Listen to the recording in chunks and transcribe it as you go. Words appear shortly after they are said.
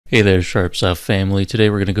Hey there, SharpeSoft family. Today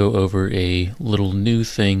we're going to go over a little new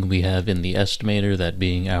thing we have in the estimator, that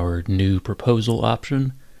being our new proposal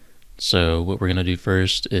option. So what we're going to do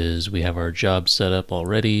first is we have our job set up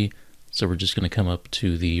already. So we're just going to come up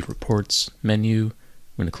to the reports menu.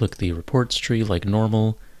 We're going to click the reports tree like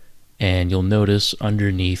normal. And you'll notice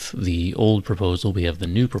underneath the old proposal, we have the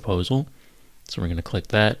new proposal. So we're going to click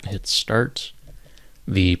that, hit start.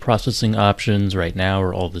 The processing options right now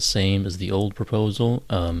are all the same as the old proposal.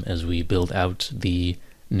 As we build out the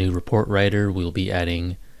new report writer, we'll be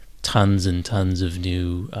adding tons and tons of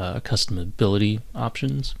new customability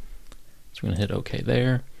options. So we're going to hit OK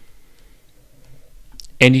there.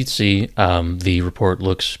 And you see the report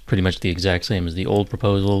looks pretty much the exact same as the old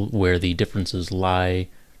proposal. Where the differences lie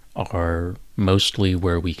are mostly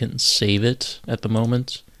where we can save it at the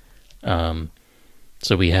moment.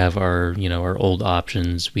 So we have our old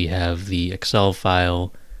options. We have the Excel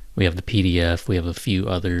file, we have the PDF, we have a few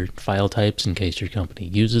other file types in case your company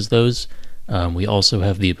uses those. We also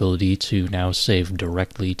have the ability to now save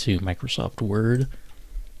directly to Microsoft Word.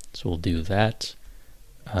 So we'll do that.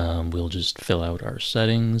 We'll just fill out our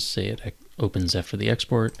settings, say it opens after the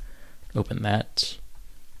export, open that.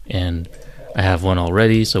 And I have one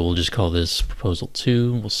already, so we'll just call this proposal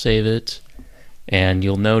 2. We'll save it. And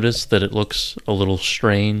you'll notice that it looks a little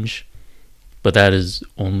strange, but that is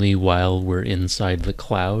only while we're inside the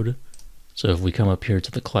cloud. So if we come up here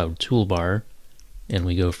to the cloud toolbar and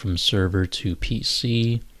we go from server to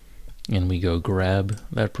PC and we go grab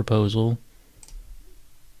that proposal,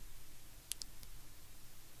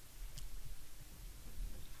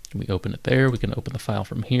 we open it there. We can open the file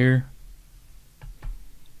from here.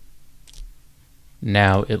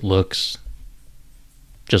 Now it looks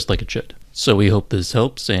just like it should. So we hope this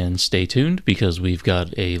helps, and stay tuned because we've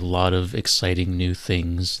got a lot of exciting new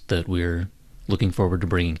things that we're looking forward to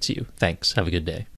bringing to you. Thanks. Have a good day.